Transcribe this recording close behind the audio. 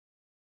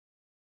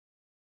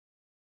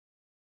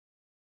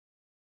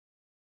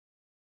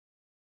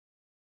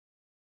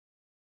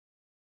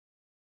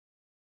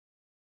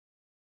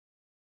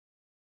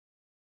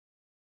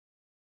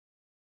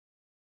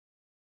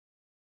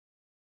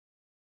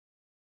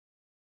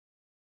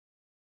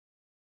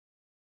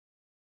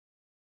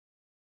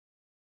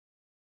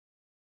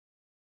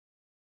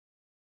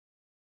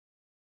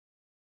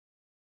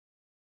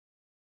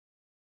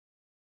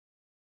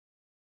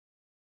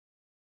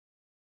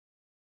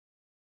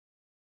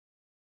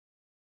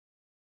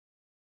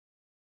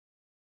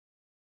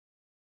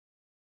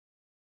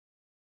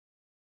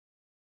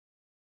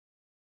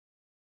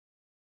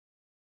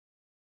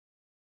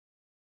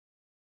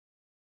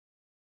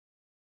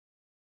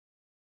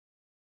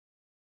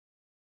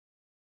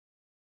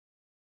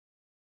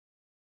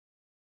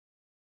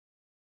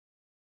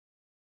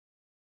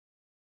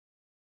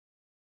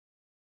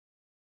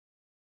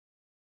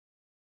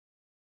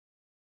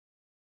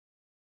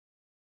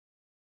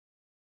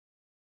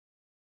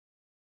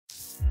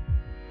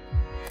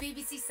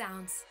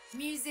Sounds.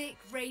 Music,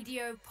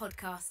 radio,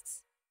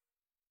 podcasts.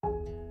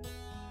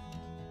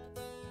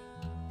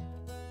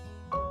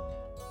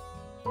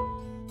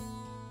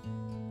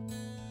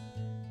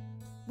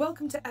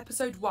 Welcome to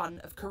episode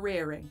 1 of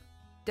Careering,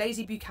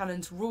 Daisy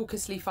Buchanan's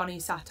raucously funny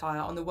satire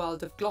on the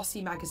world of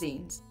glossy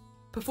magazines,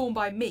 performed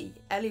by me,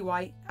 Ellie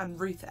White, and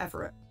Ruth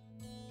Everett.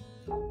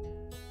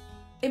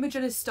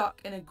 Imogen is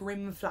stuck in a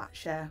grim flat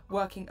share,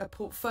 working a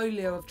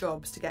portfolio of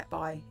jobs to get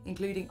by,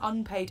 including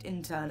unpaid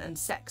intern and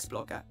sex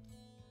blogger.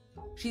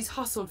 She's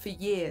hustled for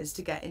years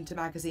to get into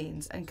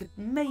magazines and could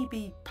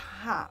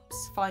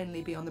perhaps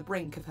finally be on the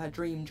brink of her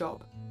dream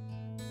job.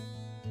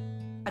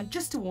 And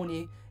just to warn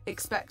you,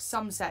 expect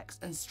some sex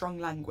and strong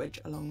language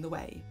along the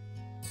way.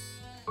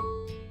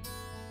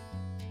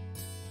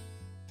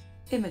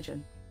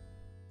 Imogen.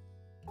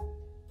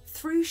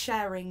 Through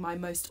sharing my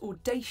most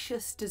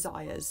audacious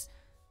desires,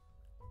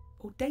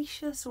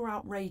 audacious or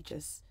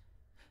outrageous?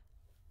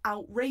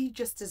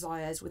 Outrageous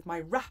desires with my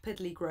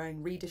rapidly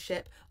growing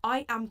readership,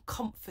 I am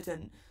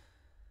confident.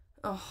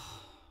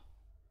 Oh,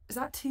 is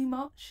that too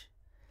much?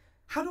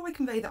 How do I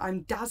convey that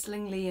I'm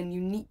dazzlingly and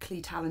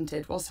uniquely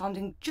talented while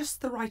sounding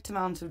just the right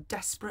amount of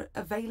desperate,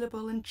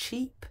 available and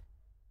cheap?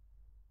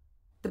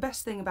 The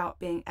best thing about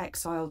being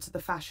exiled to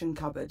the fashion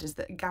cupboard is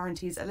that it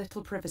guarantees a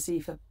little privacy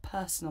for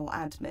personal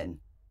admin.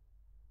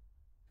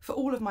 For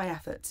all of my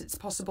efforts, it's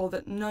possible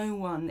that no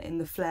one in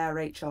the Flair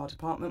HR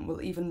department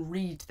will even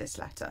read this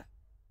letter.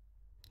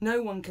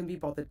 No one can be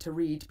bothered to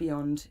read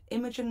beyond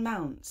Imogen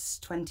Mounts,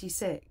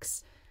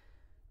 26.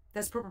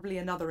 There's probably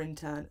another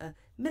intern, a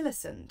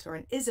Millicent or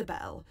an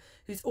Isabel,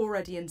 who's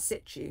already in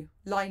situ,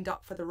 lined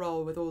up for the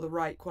role with all the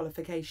right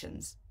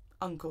qualifications.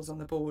 Uncles on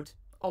the board,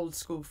 old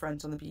school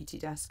friends on the beauty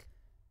desk.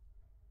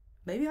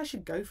 Maybe I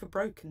should go for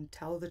broke and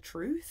tell the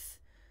truth?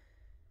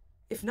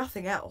 If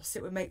nothing else,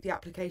 it would make the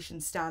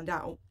application stand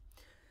out.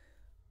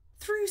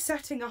 Through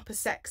setting up a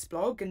sex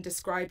blog and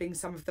describing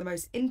some of the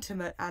most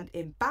intimate and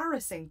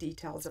embarrassing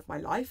details of my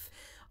life,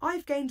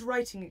 I've gained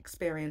writing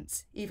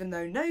experience, even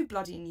though no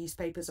bloody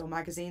newspapers or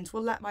magazines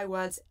will let my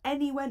words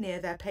anywhere near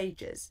their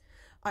pages.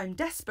 I'm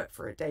desperate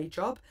for a day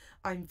job,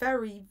 I'm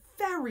very,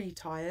 very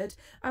tired,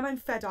 and I'm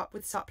fed up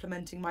with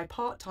supplementing my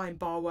part-time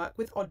bar work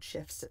with odd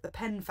shifts at the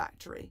pen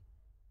factory.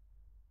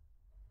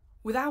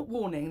 Without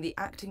warning, the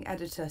acting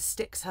editor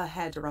sticks her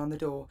head around the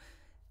door.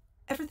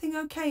 Everything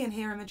okay in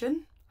here,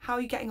 Imogen? How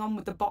are you getting on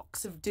with the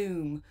box of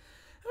doom?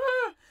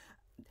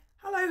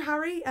 Hello,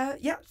 Harry.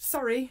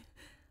 Sorry.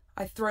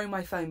 I throw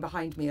my phone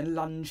behind me and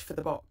lunge for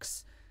the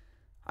box.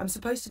 I'm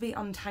supposed to be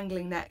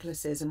untangling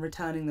necklaces and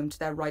returning them to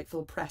their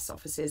rightful press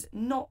offices,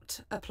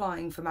 not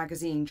applying for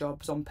magazine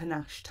jobs on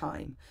Panache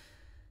time.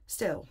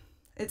 Still,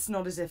 it's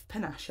not as if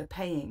Panache are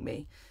paying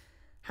me.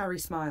 Harry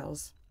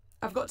smiles.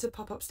 I've got to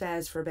pop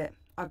upstairs for a bit.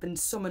 I've been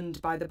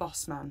summoned by the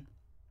boss man.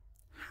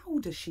 How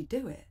does she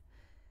do it?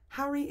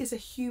 Harry is a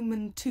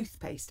human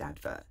toothpaste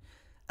advert.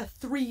 A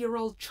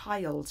 3-year-old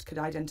child could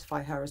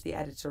identify her as the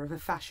editor of a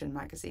fashion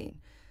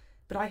magazine.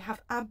 But I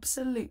have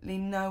absolutely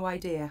no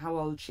idea how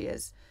old she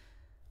is.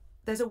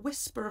 There's a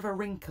whisper of a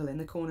wrinkle in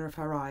the corner of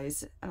her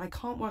eyes, and I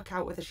can't work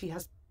out whether she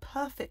has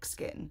perfect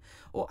skin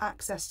or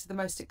access to the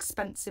most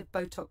expensive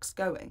Botox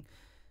going.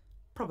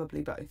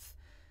 Probably both.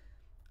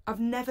 I've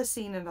never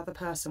seen another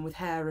person with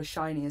hair as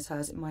shiny as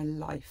hers in my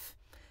life.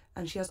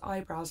 And she has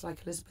eyebrows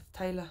like Elizabeth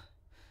Taylor.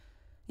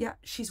 Yeah,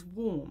 she's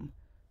warm.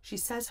 She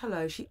says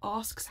hello, she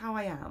asks how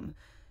I am.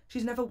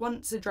 She's never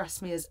once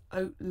addressed me as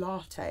oat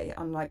latte,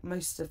 unlike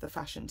most of the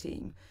fashion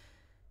team.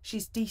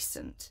 She's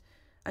decent,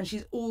 and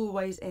she's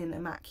always in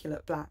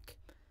immaculate black.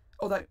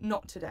 Although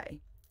not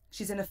today.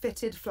 She's in a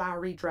fitted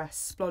flowery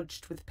dress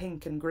splodged with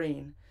pink and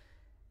green.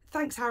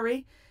 Thanks,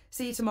 Harry.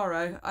 See you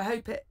tomorrow.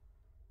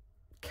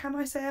 Can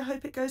I say I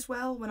hope it goes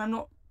well when I'm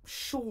not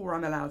sure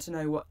I'm allowed to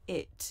know what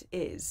it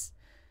is?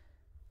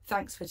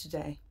 Thanks for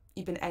today.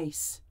 You've been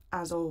ace,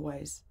 as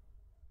always.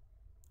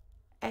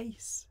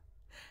 Ace.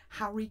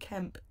 Harry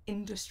Kemp,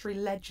 industry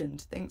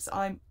legend, thinks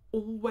I'm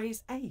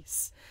always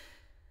ace.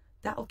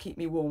 That'll keep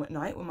me warm at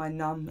night when my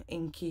numb,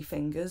 inky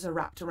fingers are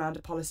wrapped around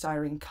a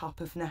polystyrene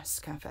cup of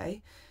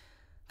Nescafe.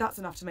 That's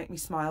enough to make me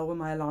smile when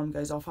my alarm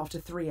goes off after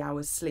 3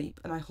 hours sleep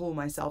and I haul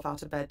myself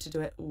out of bed to do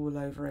it all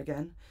over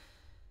again.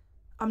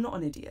 I'm not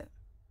an idiot.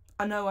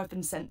 I know I've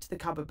been sent to the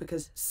cupboard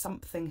because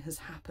something has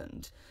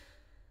happened.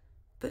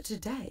 But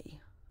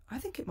today, I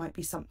think it might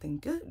be something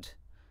good.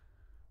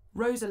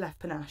 Rosa left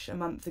Panache a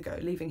month ago,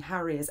 leaving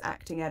Harry as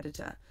acting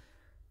editor.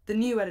 The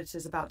new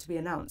editor's about to be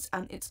announced,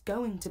 and it's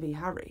going to be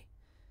Harry.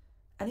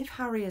 And if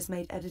Harry is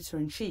made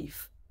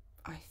editor-in-chief,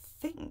 I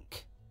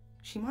think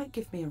she might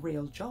give me a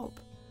real job.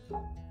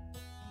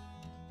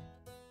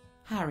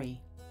 Harry.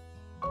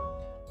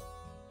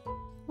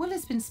 Will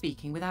has been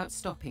speaking without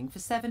stopping for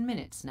 7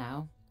 minutes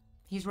now.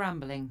 He's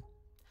rambling.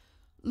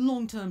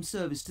 Long-term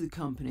service to the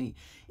company.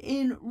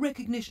 In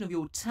recognition of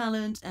your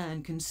talent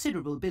and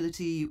considerable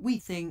ability, we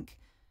think...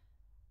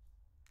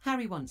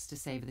 Harry wants to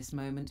savour this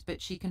moment,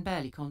 but she can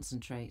barely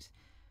concentrate.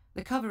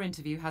 The cover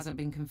interview hasn't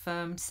been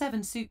confirmed.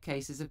 7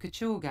 suitcases of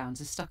couture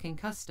gowns are stuck in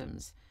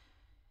customs.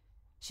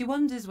 She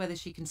wonders whether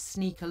she can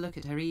sneak a look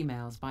at her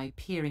emails by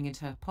peering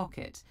into her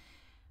pocket,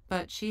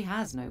 but she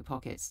has no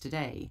pockets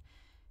today.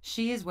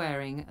 She is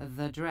wearing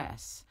the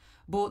dress,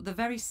 bought the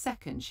very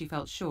second she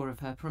felt sure of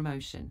her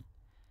promotion.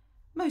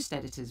 Most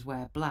editors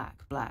wear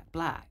black, black,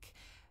 black,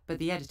 but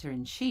the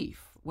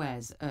editor-in-chief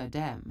wears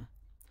Erdem.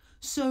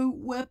 "So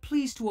we're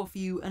pleased to offer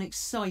you an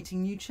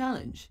exciting new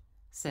challenge,"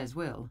 says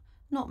Will,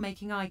 not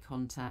making eye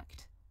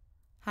contact.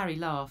 Harry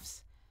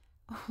laughs.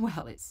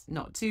 "Well, it's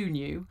not too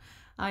new.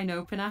 I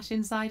know Panache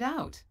inside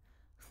out."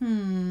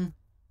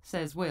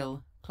 Says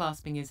Will,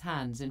 clasping his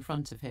hands in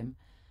front of him.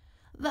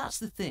 "That's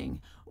the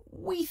thing.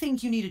 We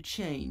think you need a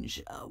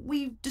change.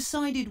 We've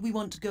decided we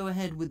want to go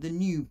ahead with the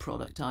new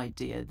product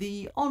idea,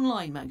 the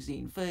online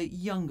magazine for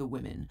younger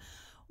women.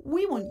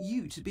 We want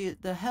you to be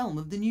at the helm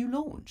of the new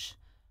launch."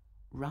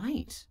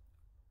 Right.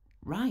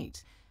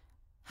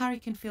 Harry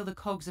can feel the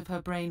cogs of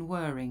her brain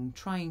whirring,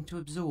 trying to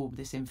absorb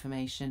this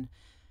information.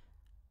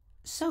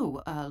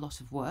 So, a lot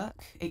of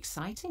work,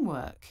 exciting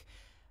work.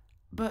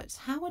 But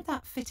how would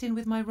that fit in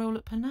with my role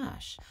at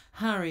Panache?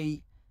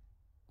 "Harry,"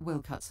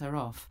 Will cuts her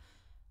off,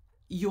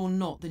 "you're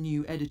not the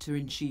new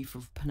editor-in-chief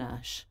of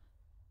Panache."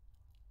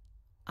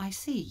 I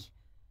see.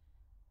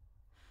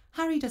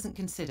 Harry doesn't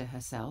consider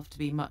herself to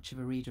be much of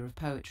a reader of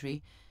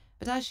poetry,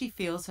 but as she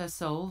feels her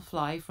soul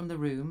fly from the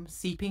room,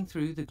 seeping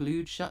through the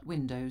glued-shut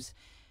windows,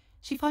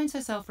 she finds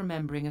herself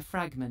remembering a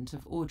fragment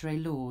of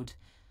Audre Lorde.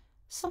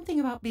 Something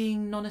about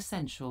being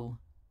non-essential,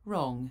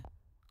 wrong,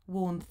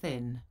 worn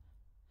thin.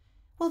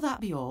 Will that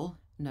be all?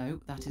 No,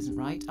 that isn't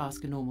right.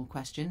 Ask a normal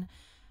question.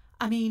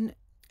 I mean,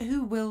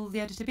 who will the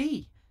editor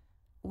be?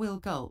 Will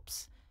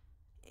gulps.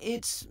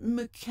 "It's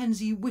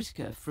Mackenzie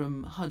Whitaker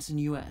from Hudson,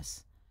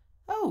 US.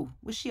 "Oh,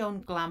 was she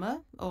on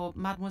Glamour or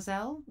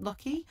Mademoiselle?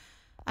 Lucky?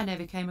 I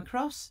never came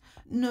across."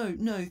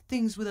 No,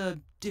 things with a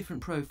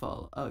different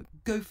profile.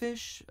 Go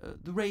Fish,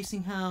 The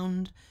Racing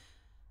Hound."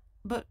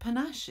 But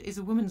Panache is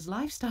a woman's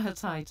lifestyle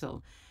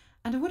title,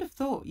 and I would have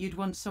thought you'd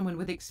want someone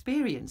with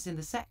experience in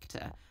the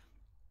sector.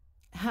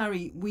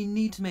 "Harry, we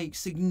need to make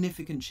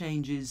significant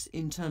changes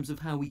in terms of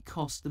how we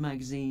cost the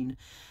magazine,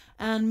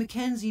 and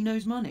Mackenzie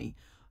knows money.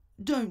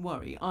 Don't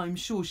worry, I'm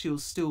sure she'll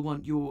still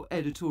want your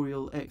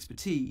editorial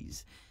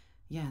expertise."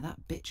 Yeah,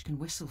 that bitch can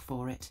whistle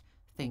for it,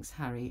 thinks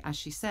Harry, as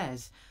she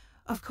says,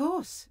 "Of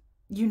course,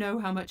 you know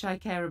how much I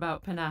care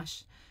about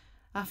Panache.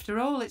 After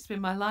all, it's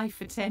been my life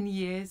for 10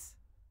 years.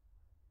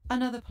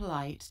 Another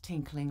polite,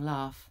 tinkling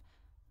laugh.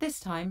 This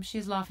time she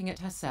is laughing at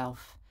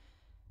herself.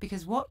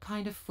 Because what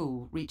kind of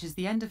fool reaches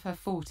the end of her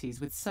 40s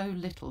with so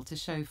little to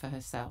show for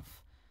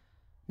herself?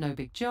 No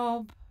big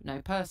job,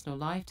 no personal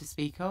life to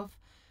speak of,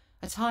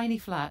 a tiny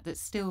flat that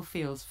still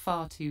feels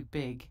far too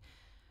big,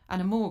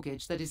 and a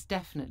mortgage that is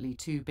definitely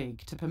too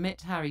big to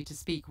permit Harry to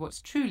speak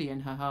what's truly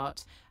in her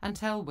heart and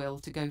tell Will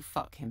to go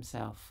fuck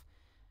himself.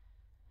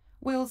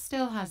 Will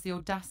still has the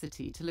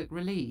audacity to look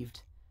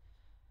relieved.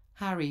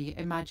 Harry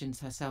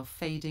imagines herself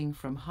fading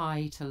from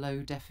high to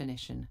low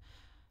definition,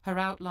 her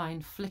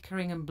outline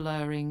flickering and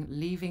blurring,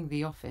 leaving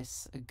the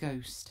office a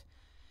ghost.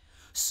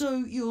 "So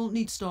you'll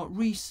need to start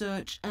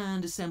research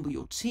and assemble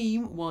your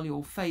team while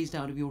you're phased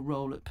out of your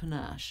role at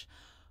Panache.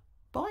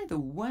 By the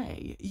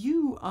way,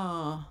 you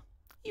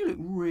look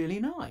really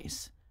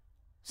nice.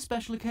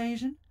 Special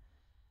occasion?"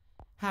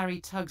 Harry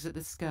tugs at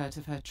the skirt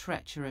of her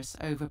treacherous,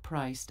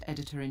 overpriced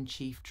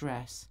editor-in-chief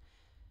dress.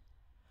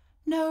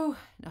 "No,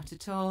 not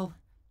at all.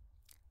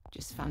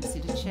 Just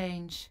fancied a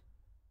change."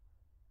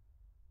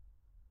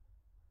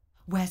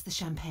 "Where's the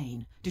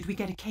champagne? Did we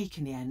get a cake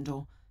in the end,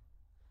 or—"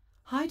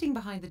 Hiding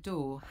behind the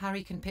door,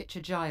 Harry can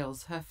picture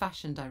Giles, her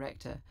fashion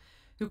director,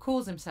 who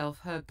calls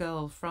himself her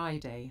Girl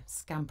Friday,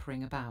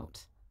 scampering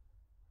about.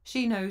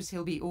 She knows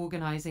he'll be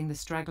organising the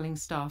straggling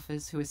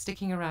staffers who are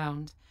sticking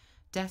around,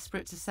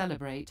 desperate to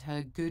celebrate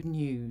her good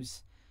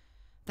news.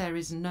 There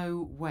is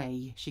no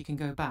way she can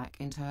go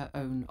back into her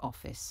own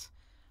office.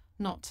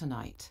 Not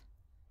tonight.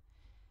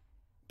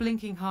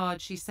 Blinking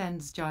hard, she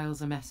sends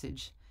Giles a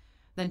message.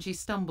 Then she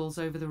stumbles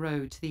over the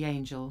road to the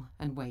Angel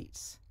and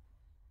waits.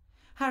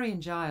 Harry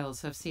and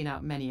Giles have seen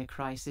out many a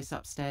crisis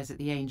upstairs at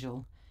the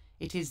Angel.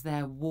 It is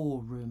their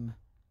war room.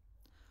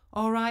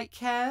 "All right,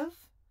 Kev?"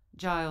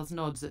 Giles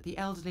nods at the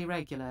elderly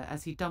regular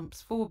as he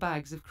dumps 4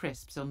 bags of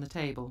crisps on the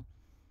table.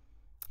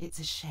 "It's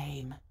a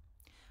shame.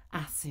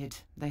 Acid,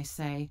 they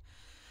say.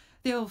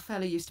 The old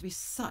fella used to be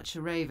such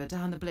a raver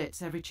down the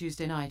Blitz every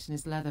Tuesday night in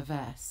his leather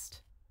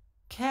vest."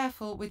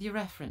 "Careful with your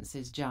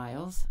references,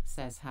 Giles,"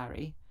 says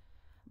Harry.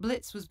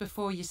 "Blitz was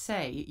before you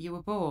say you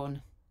were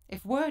born.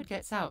 If word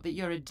gets out that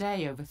you're a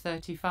day over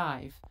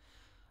 35...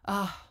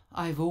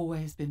 I've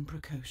always been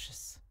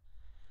precocious."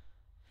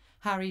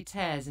 Harry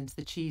tears into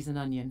the cheese and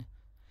onion.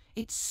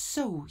 It's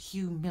so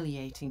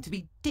humiliating to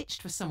be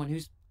ditched for someone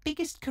whose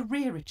biggest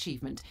career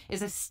achievement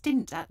is a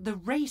stint at the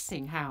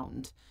Racing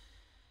Hound.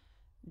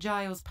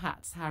 Giles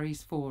pats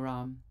Harry's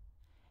forearm.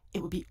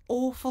 "It would be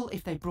awful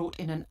if they brought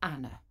in an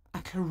Anna,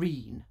 a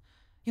Kareen.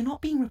 You're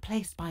not being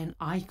replaced by an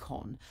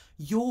icon.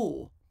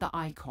 You're the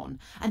icon,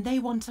 and they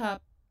want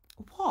a...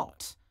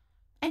 What?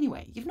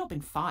 Anyway, you've not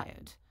been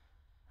fired.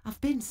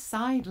 I've been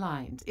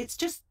sidelined. It's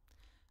just...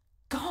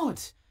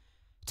 God!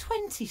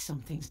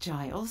 20-somethings,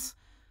 Giles.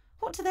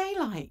 What do they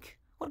like?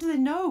 What do they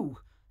know?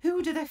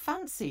 Who do they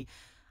fancy?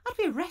 I'd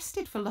be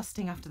arrested for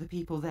lusting after the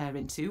people they're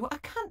into. I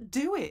can't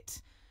do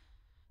it.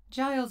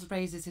 Giles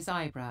raises his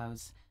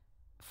eyebrows,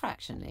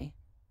 fractionally.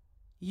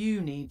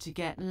 You need to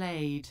get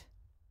laid.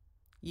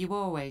 You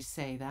always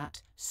say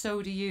that.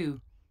 So do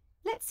you.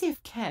 Let's see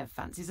if Kev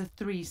fancies a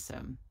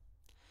threesome.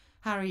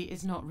 Harry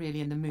is not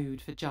really in the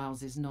mood for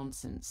Giles's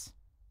nonsense.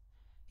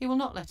 He will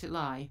not let it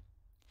lie.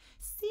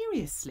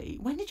 Seriously,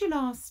 when did you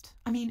last...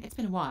 I mean, it's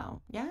been a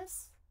while,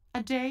 yes?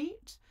 A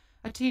date?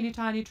 A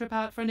teeny-tiny trip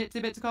out for an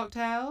itsy-bitsy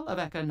cocktail? A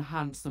beckin'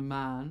 handsome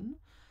man?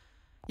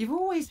 You've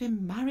always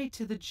been married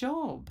to the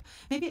job.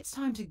 Maybe it's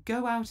time to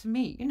go out and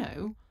meet,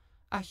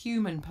 a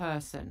human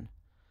person.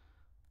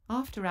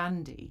 After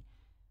Andy...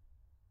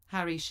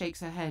 Harry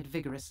shakes her head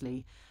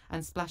vigorously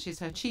and splashes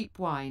her cheap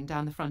wine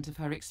down the front of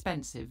her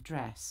expensive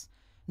dress.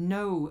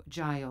 No,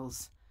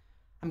 Giles.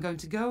 I'm going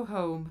to go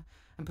home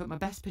and put my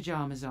best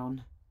pyjamas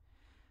on.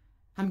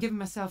 I'm giving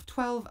myself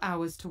 12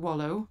 hours to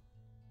wallow.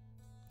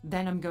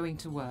 Then I'm going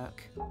to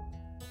work.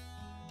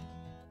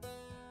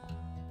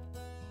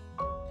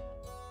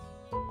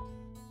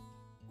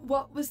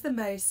 What was the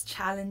most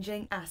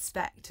challenging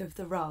aspect of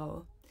the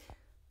role?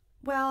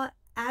 Well,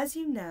 as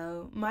you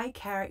know, my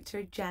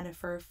character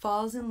Jennifer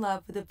falls in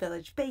love with a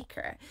village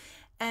baker,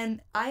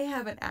 and I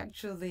haven't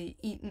actually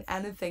eaten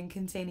anything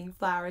containing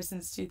flour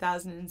since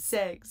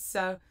 2006,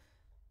 so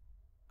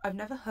I've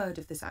never heard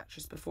of this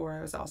actress before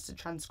I was asked to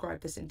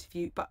transcribe this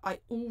interview, but I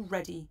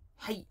already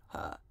hate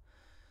her.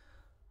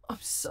 I'm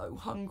so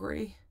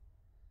hungry.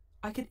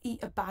 I could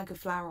eat a bag of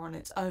flour on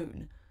its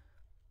own.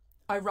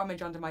 I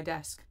rummage under my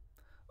desk.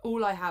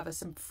 All I have are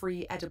some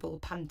free edible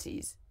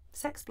panties.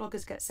 Sex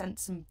bloggers get sent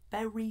some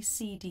very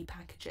seedy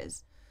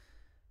packages.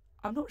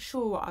 I'm not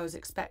sure what I was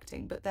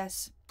expecting, but they're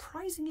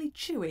surprisingly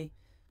chewy.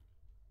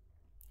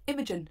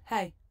 Imogen,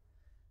 hey.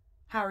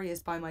 Harry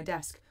is by my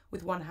desk,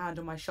 with one hand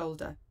on my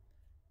shoulder.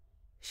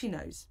 She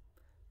knows.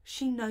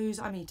 She knows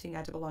I'm eating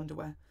edible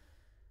underwear.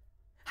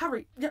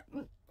 Harry, yeah,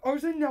 I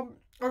was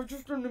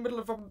just in the middle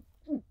of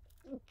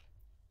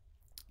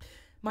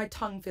My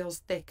tongue feels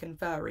thick and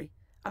furry,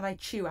 and I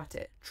chew at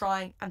it,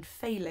 trying and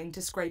failing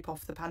to scrape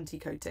off the panty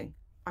coating.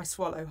 I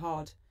swallow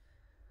hard.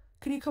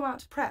 Can you come out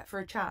to Pret for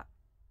a chat?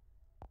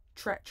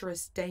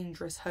 Treacherous,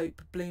 dangerous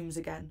hope blooms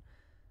again.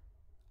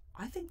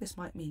 I think this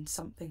might mean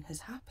something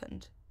has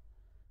happened.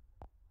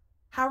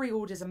 Harry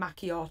orders a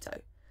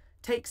macchiato,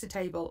 takes a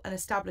table and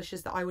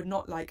establishes that I would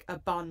not like a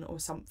bun or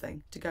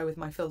something to go with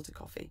my filter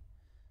coffee.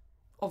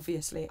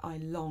 Obviously, I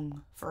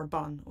long for a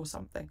bun or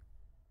something.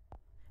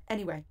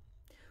 Anyway,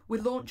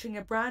 we're launching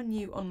a brand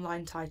new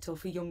online title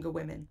for younger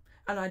women,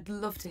 and I'd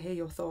love to hear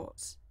your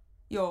thoughts.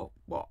 You're,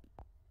 what,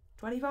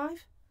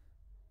 25?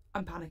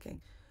 I'm panicking.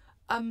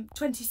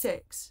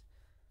 26.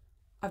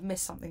 I've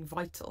missed something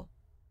vital.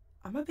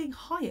 Am I being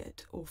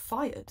hired or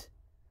fired?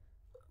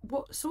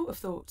 What sort of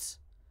thoughts?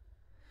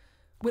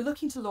 We're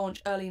looking to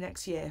launch early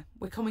next year.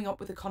 We're coming up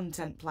with a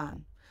content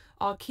plan.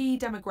 Our key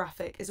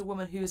demographic is a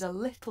woman who is a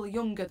little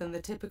younger than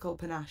the typical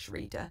Panache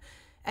reader,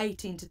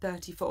 18 to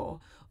 34,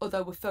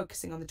 although we're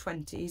focusing on the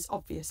 20s,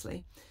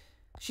 obviously.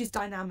 She's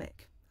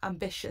dynamic,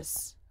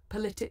 ambitious,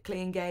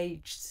 politically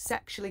engaged,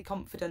 sexually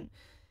confident.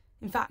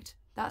 In fact,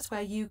 that's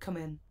where you come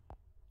in.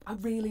 I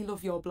really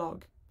love your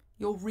blog.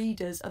 Your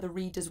readers are the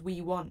readers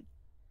we want.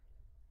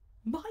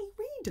 My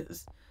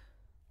readers?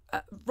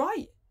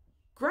 Right.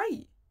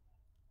 Great.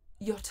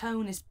 Your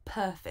tone is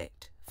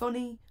perfect.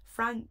 Funny,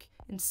 frank,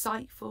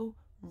 insightful,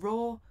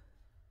 raw.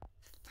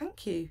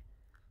 Thank you.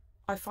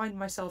 I find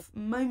myself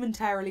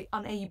momentarily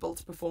unable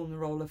to perform the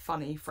role of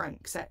funny,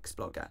 frank sex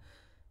blogger.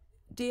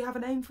 Do you have a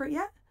name for it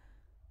yet?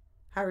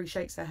 Harry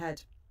shakes her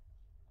head.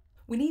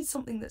 We need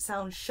something that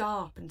sounds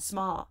sharp and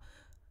smart,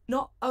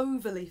 not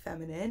overly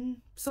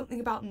feminine, something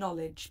about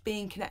knowledge,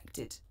 being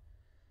connected.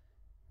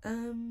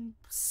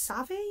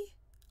 Savvy?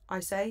 I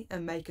say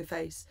and make a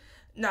face.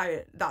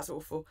 No, that's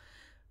awful.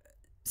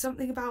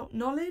 Something about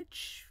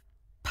knowledge,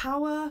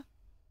 power,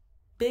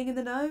 being in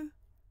the know?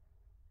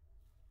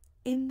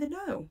 In the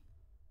know?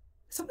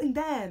 Something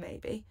there,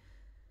 maybe.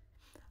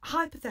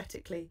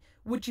 Hypothetically,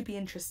 would you be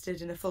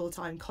interested in a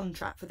full-time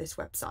contract for this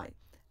website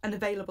and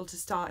available to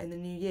start in the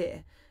new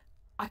year?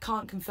 I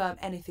can't confirm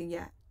anything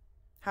yet.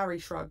 Harry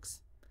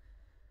shrugs.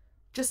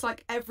 Just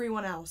like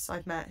everyone else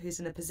I've met who's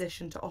in a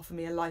position to offer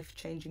me a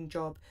life-changing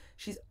job,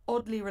 she's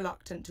oddly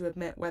reluctant to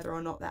admit whether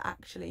or not there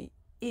actually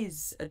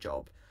is a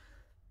job.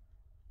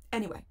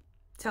 Anyway,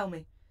 tell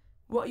me,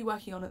 what are you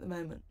working on at the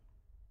moment?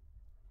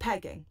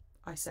 Pegging,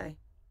 I say.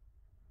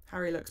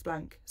 Harry looks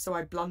blank, so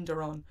I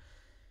blunder on.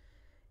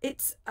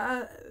 It's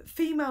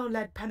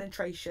female-led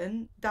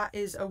penetration. That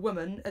is a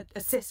woman,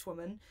 a cis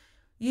woman,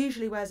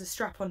 usually wears a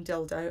strap-on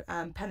dildo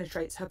and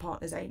penetrates her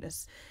partner's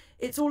anus.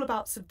 It's all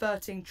about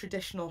subverting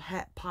traditional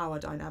het power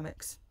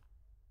dynamics.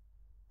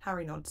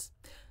 Harry nods.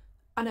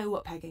 I know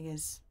what pegging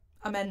is.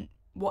 I meant,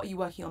 what are you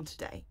working on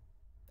today?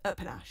 At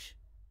Panache.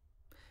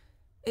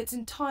 It's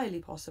entirely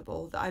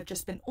possible that I've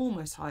just been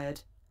almost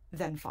hired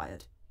then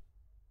fired.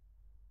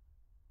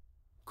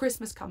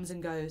 Christmas comes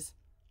and goes.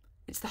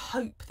 It's the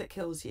hope that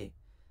kills you.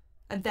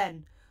 And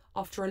then,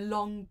 after a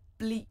long,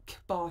 bleak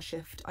bar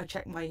shift, I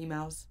check my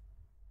emails.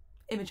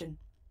 Imogen,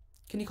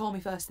 can you call me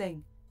first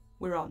thing?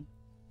 We're on.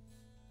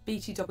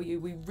 BTW,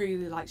 we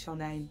really liked your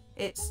name.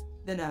 It's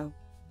The No.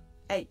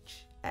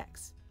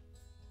 HX.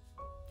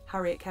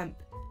 Harriet Kemp,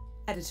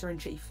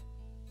 Editor-in-Chief.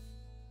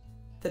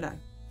 The No.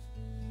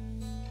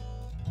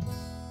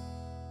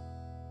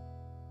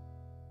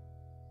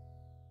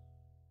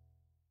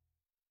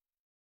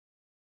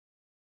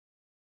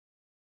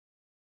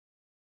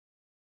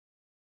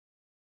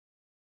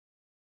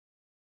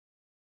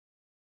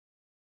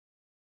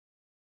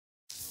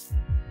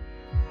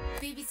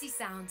 BBC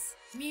Sounds.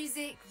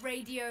 Music,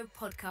 radio,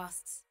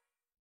 podcasts.